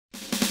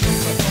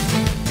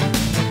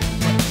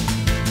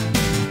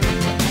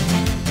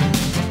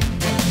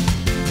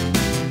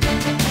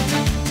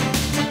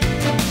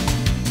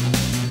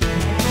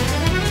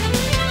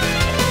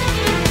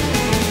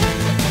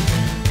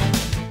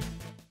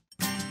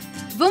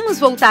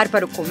Vamos voltar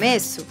para o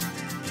começo?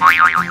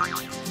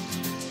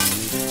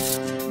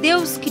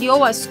 Deus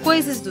criou as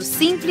coisas do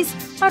simples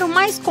para o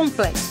mais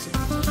complexo.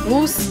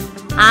 Luz,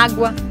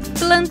 água,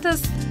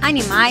 plantas,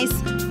 animais,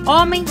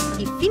 homem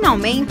e,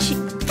 finalmente,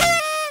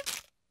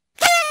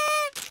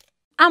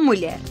 a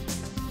mulher.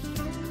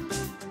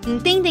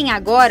 Entendem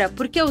agora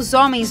por que os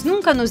homens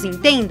nunca nos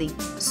entendem?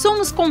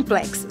 Somos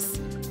complexas.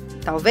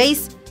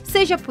 Talvez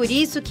seja por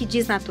isso que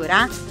diz na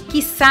Torá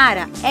que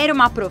Sara era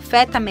uma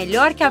profeta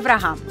melhor que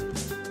Abraham.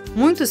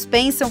 Muitos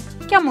pensam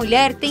que a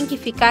mulher tem que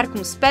ficar com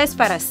os pés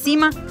para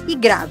cima e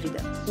grávida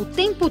o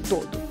tempo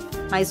todo,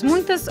 mas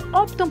muitas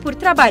optam por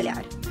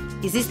trabalhar.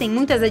 Existem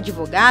muitas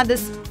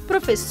advogadas,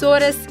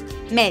 professoras,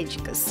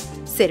 médicas.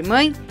 Ser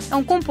mãe é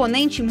um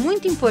componente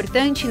muito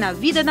importante na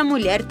vida da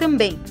mulher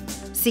também.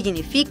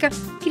 Significa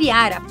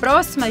criar a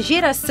próxima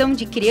geração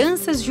de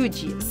crianças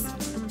judias.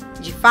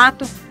 De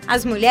fato,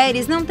 as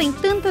mulheres não têm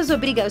tantas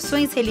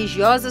obrigações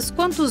religiosas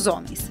quanto os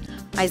homens,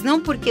 mas não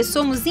porque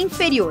somos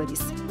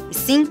inferiores, e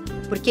sim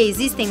porque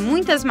existem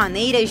muitas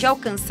maneiras de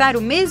alcançar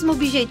o mesmo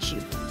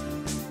objetivo.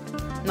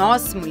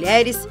 Nós,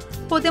 mulheres,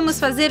 podemos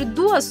fazer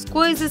duas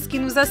coisas que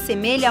nos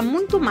assemelham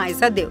muito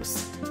mais a Deus: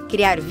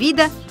 criar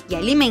vida e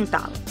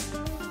alimentá-la.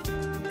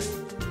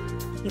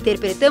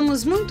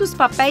 Interpretamos muitos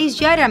papéis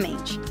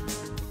diariamente.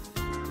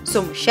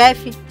 Somos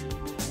chefe,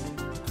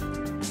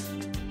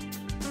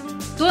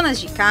 donas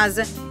de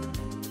casa,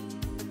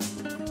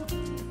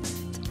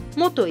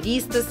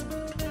 motoristas,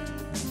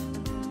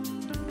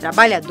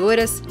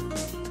 trabalhadoras,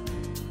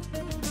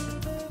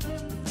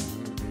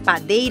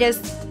 padeiras,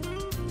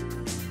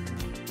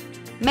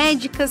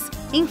 médicas,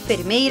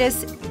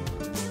 enfermeiras,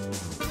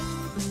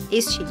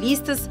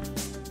 estilistas,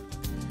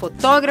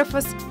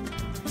 fotógrafas,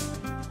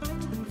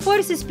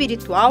 força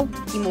espiritual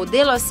e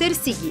modelo a ser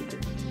seguido.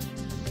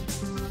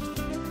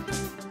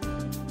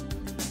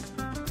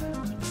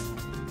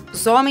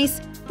 Os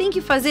homens têm que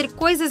fazer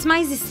coisas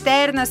mais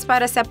externas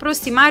para se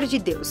aproximar de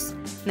Deus.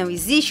 Não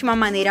existe uma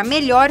maneira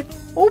melhor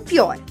ou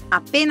pior,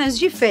 apenas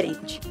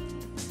diferente.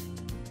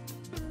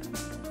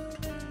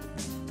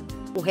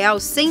 O real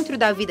centro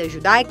da vida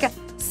judaica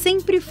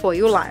sempre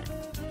foi o lar.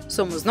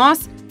 Somos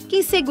nós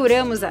quem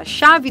seguramos a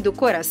chave do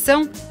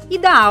coração e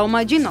da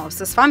alma de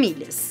nossas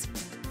famílias.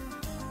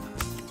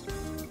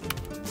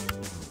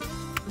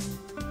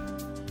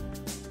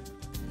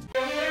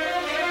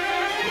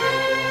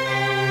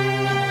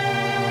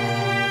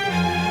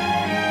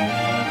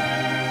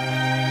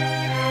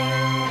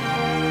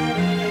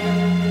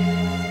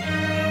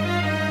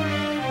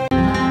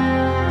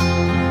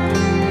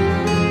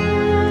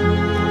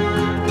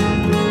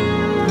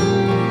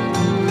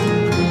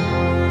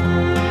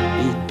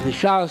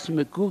 Schaus,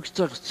 man guckt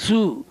sich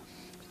zu,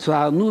 zur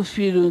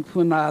Anführung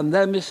von einer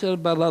Nemeser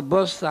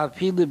Balabos, a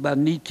viele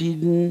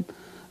Banitiden,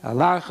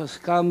 Allah,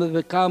 es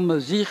kam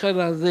sicher,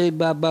 als sie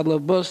bei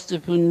Balaboste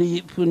von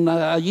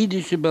einer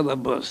jüdischen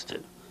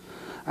Balaboste.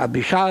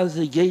 Aber schau,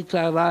 sie geht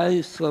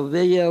rein,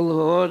 Slovenia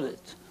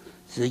Lohoret,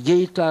 sie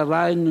geht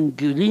rein und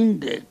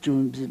gerindet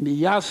und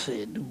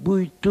Miasse,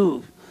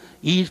 Buituf,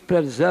 ihr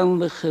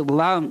persönliches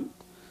Land,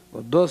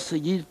 und das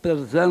ist ihr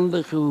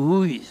persönliches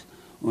Haus.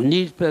 Und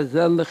nicht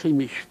persönlich in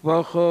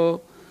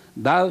Mischpocho,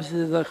 darf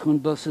sie sich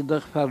und dass sie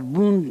sich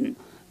verbunden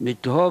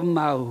mit Hohen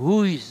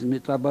Haus,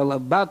 mit der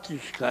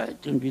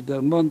Balabatischkeit und wie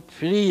der Mond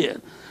früher,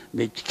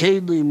 mit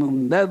Kelim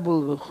und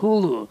Nebel und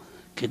Chulu,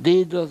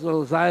 das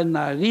soll sein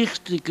ein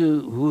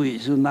richtiges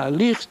Haus und ein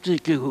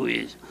richtiges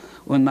Haus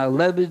und ein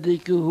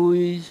lebendiges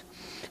Haus.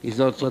 Ich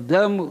soll zu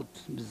dem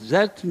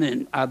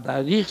setzen, an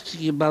der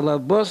richtige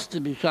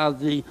Balaboste, bis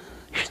sie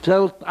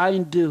stellt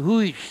ein der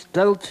Hui,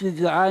 stellt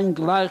sie ein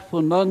gleich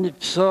von ohne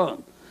Pson.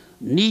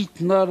 Nicht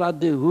nur an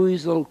der Hui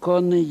soll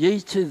können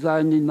jetzt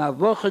sein in einer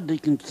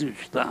wochenlichen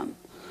Zustand,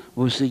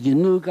 wo sie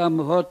genug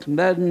am hat,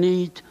 mehr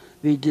nicht,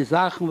 wie die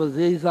Sachen, wo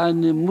sie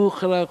seine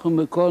Muchrach und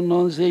wir können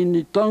uns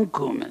nicht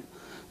ankommen.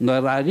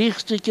 Nur ein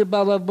richtiger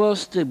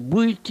Balaboste,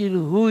 buit ihr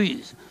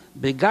Hui,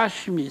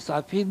 begashmis,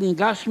 a vielen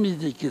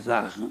gashmisige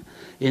Sachen.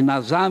 In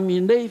Asami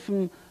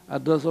Neffen,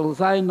 das soll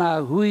sein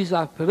ein Hui,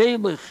 a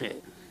freiliche,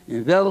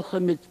 in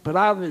welchem mit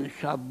Praven,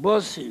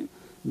 Schabbosin,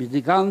 mit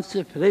der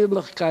ganzen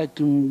Freilichkeit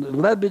und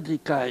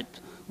Lebendigkeit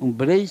und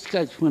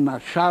Breitkeit von der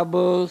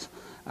Schabbos,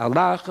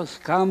 Allahas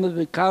kamen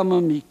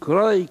mit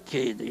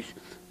Kroi-Kedisch,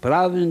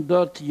 Praven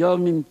dort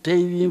Yom im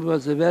Tevim, wo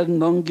sie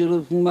werden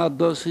angerufen,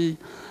 dass sie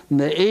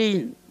ne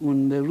ein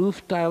und ne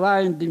ruft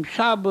allein dem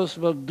Schabbos,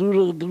 wo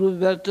durch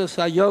wird es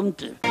a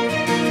Yomte.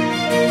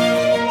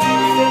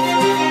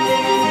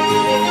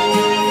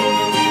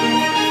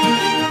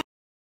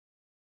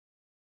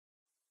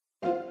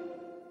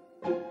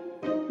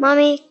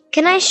 Mommy,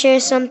 can I share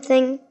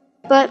something?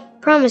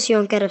 But promise you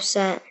won't get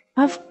upset.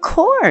 Of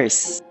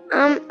course.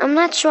 I'm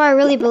not sure I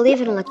really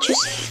believe in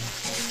electricity.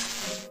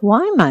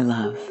 Why, my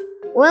love?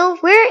 Well,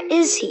 where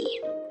is he?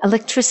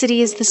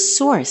 Electricity is the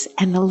source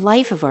and the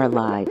life of our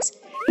lives.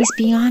 He's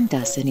beyond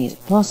us and he's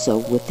also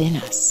within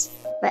us.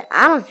 But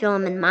I don't feel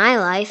him in my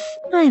life.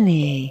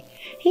 Honey,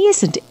 he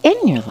isn't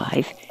in your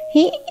life.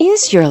 He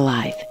is your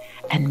life.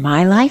 and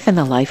my life and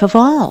the life of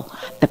all,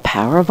 the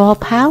power of all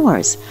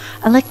powers.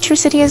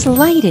 Electricity is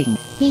lighting,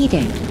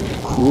 heating,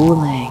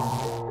 cooling.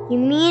 You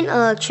mean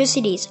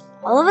electricity's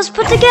all of us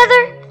put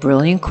together?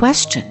 Brilliant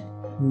question.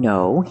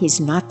 No, he's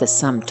not the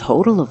sum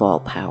total of all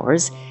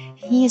powers.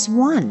 He is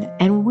one,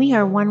 and we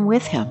are one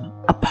with him,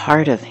 a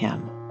part of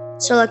him.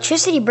 So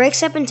electricity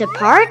breaks up into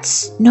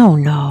parts? No,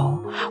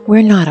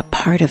 we're not a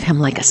part of him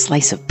like a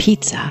slice of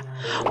pizza.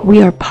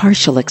 We are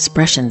partial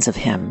expressions of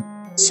him.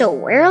 So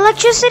we're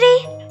electricity?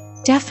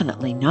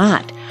 Definitely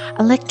not.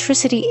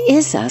 Electricity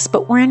is us,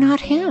 but we're not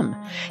him.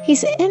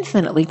 He's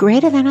infinitely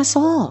greater than us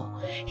all.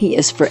 He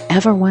is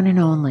forever one and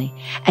only,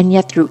 and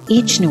yet through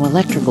each new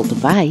electrical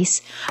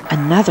device,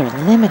 another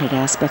limited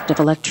aspect of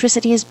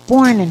electricity is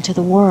born into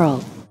the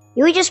world.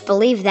 You just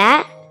believe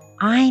that?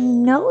 I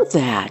know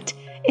that.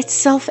 It's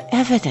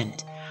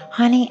self-evident.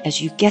 Honey,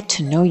 as you get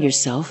to know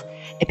yourself,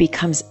 it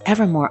becomes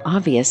ever more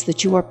obvious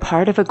that you are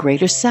part of a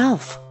greater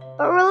self.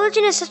 But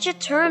religion is such a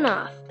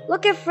turnoff.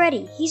 Look at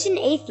Freddy. He's an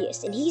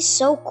atheist, and he's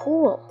so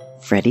cool.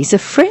 Freddy's a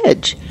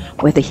fridge.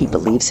 Whether he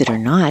believes it or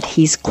not,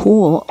 he's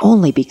cool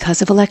only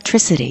because of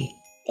electricity.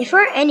 If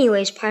we're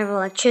anyways part of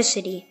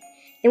electricity,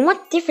 then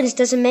what difference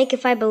does it make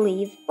if I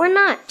believe or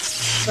not?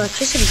 Will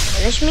electricity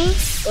punish me?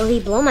 Will he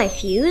blow my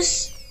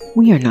fuse?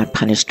 We are not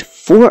punished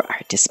for our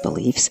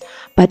disbeliefs,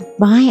 but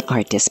by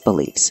our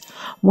disbeliefs.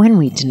 When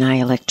we deny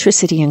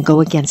electricity and go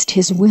against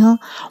his will,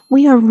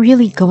 we are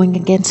really going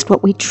against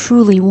what we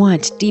truly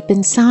want deep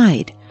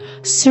inside.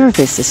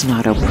 Service is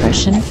not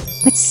oppression,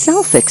 but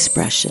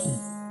self-expression.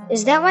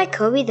 Is that why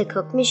Kobe the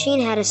cook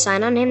machine had a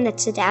sign on him that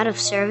said out of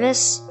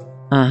service?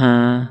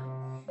 Uh-huh.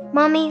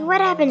 Mommy, what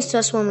happens to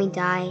us when we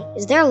die?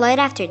 Is there light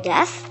after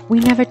death? We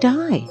never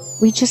die.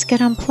 We just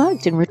get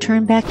unplugged and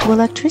return back to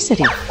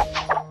electricity.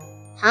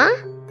 Huh?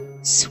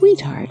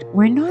 Sweetheart,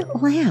 we're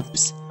not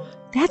lamps.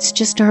 That's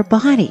just our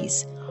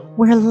bodies.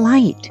 We're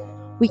light.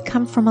 We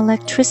come from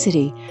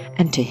electricity,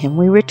 and to him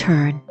we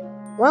return.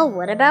 Well,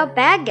 what about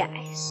bad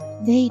guys?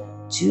 They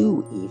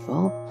do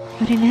evil,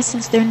 but in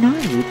essence they're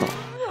not evil.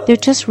 They're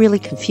just really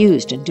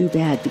confused and do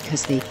bad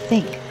because they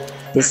think,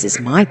 this is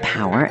my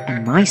power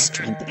and my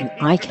strength, and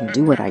I can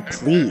do what I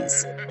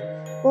please.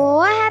 Well,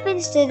 what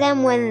happens to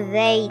them when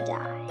they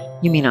die?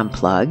 You mean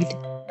unplugged?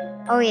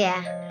 Oh,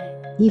 yeah.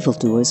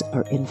 Evildoers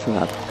are in for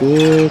a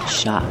big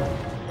shock.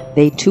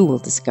 They too will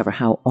discover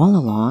how all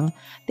along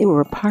they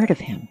were a part of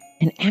him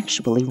and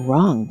actually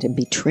wronged and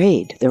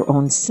betrayed their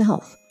own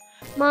self.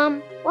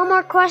 Mom, one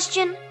more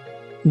question?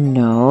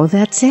 No,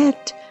 that's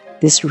it.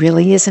 This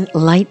really isn't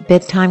light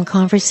bedtime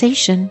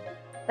conversation.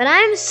 But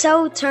I'm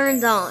so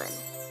turned on.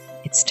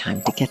 It's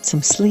time to get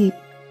some sleep.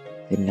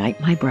 Good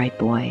night, my bright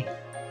boy.